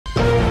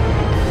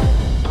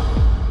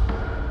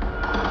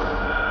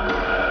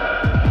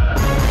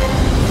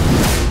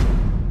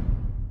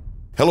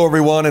Hello,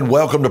 everyone, and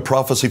welcome to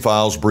Prophecy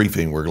Files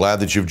Briefing. We're glad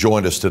that you've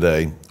joined us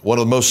today. One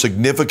of the most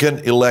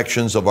significant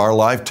elections of our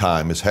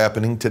lifetime is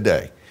happening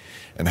today,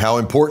 and how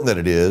important that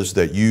it is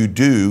that you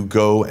do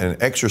go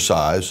and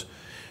exercise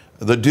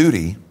the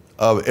duty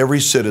of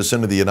every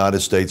citizen of the United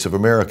States of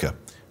America,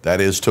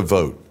 that is to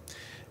vote.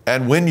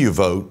 And when you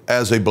vote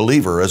as a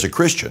believer, as a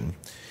Christian,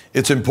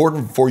 it's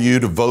important for you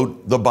to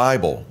vote the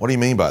Bible. What do you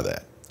mean by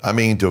that? I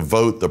mean to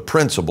vote the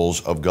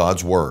principles of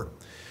God's Word.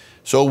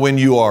 So when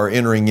you are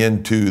entering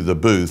into the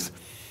booth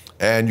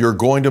and you're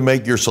going to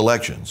make your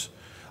selections,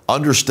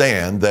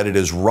 understand that it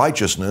is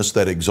righteousness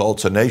that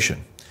exalts a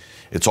nation.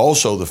 It's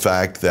also the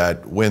fact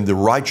that when the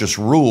righteous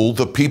rule,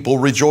 the people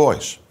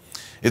rejoice.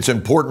 It's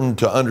important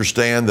to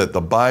understand that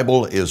the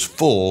Bible is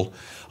full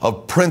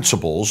of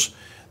principles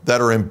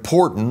that are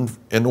important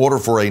in order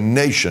for a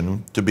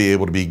nation to be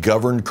able to be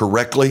governed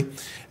correctly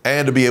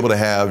and to be able to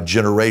have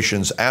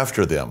generations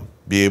after them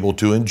be able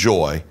to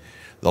enjoy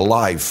the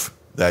life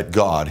that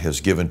God has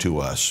given to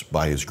us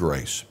by His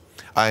grace.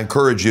 I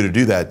encourage you to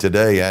do that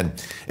today. And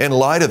in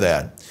light of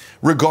that,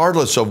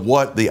 regardless of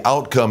what the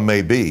outcome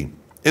may be,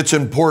 it's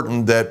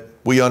important that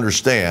we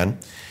understand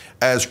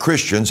as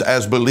Christians,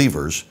 as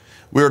believers,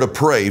 we're to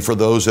pray for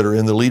those that are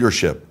in the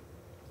leadership.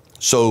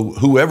 So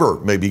whoever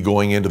may be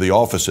going into the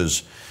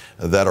offices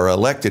that are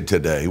elected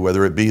today,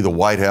 whether it be the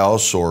White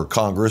House or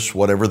Congress,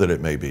 whatever that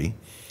it may be,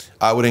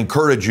 I would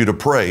encourage you to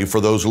pray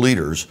for those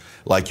leaders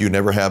like you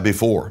never have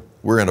before.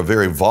 We're in a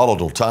very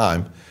volatile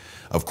time,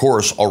 of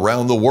course,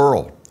 around the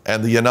world.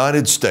 And the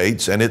United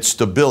States and its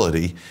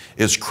stability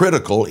is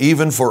critical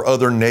even for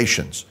other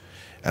nations.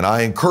 And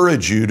I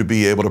encourage you to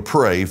be able to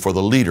pray for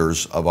the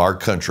leaders of our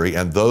country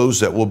and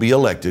those that will be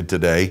elected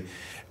today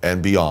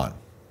and beyond.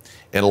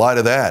 In light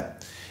of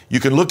that, you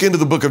can look into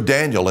the book of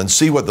Daniel and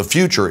see what the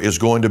future is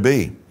going to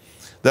be.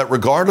 That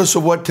regardless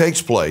of what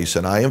takes place,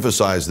 and I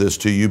emphasize this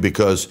to you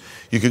because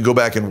you can go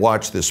back and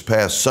watch this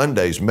past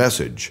Sunday's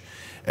message,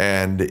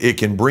 and it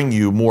can bring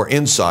you more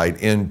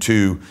insight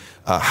into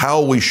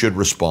how we should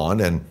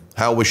respond and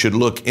how we should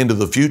look into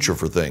the future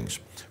for things.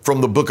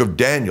 From the book of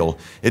Daniel,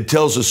 it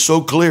tells us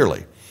so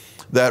clearly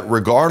that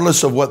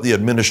regardless of what the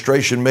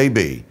administration may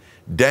be,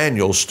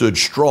 Daniel stood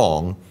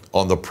strong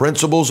on the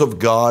principles of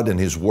God and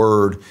His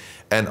Word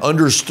and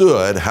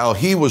understood how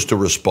he was to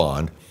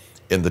respond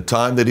in the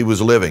time that he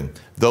was living.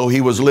 Though he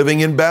was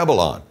living in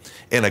Babylon,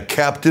 in a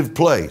captive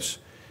place,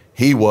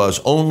 he was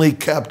only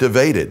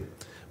captivated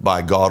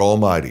by God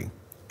Almighty.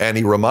 And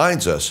he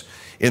reminds us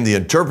in the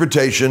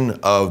interpretation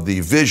of the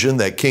vision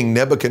that King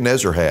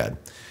Nebuchadnezzar had,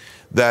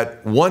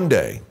 that one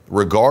day,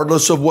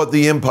 regardless of what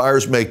the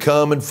empires may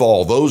come and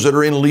fall, those that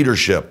are in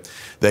leadership,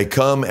 they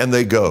come and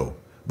they go,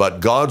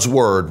 but God's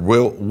Word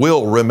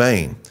will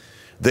remain.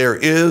 There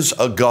is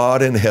a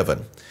God in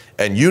heaven,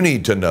 and you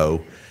need to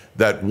know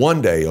that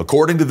one day,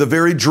 according to the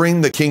very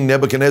dream that King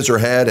Nebuchadnezzar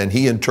had and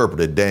he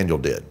interpreted, Daniel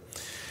did,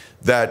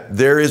 that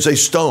there is a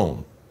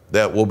stone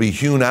that will be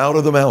hewn out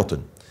of the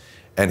mountain,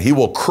 and he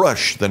will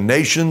crush the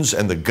nations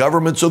and the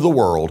governments of the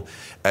world,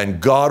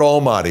 and God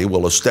Almighty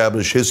will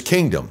establish His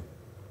kingdom,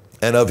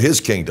 and of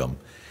His kingdom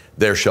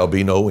there shall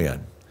be no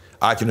end.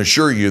 I can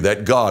assure you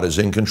that God is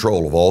in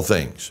control of all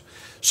things.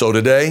 So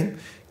today,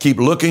 keep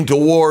looking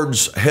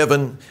towards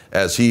heaven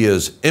as He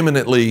is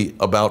imminently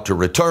about to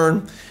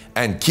return,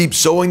 and keep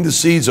sowing the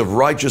seeds of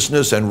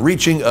righteousness and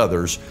reaching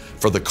others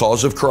for the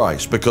cause of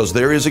Christ, because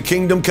there is a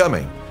kingdom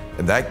coming,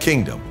 and that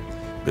kingdom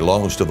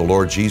belongs to the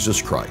Lord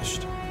Jesus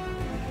Christ.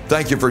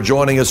 Thank you for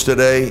joining us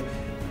today.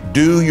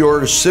 Do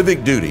your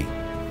civic duty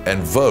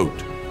and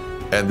vote,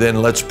 and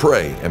then let's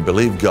pray and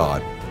believe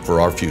God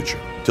for our future.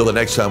 Till the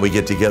next time we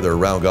get together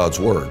around God's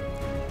Word,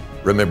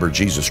 remember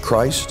Jesus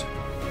Christ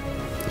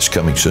is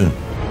coming soon.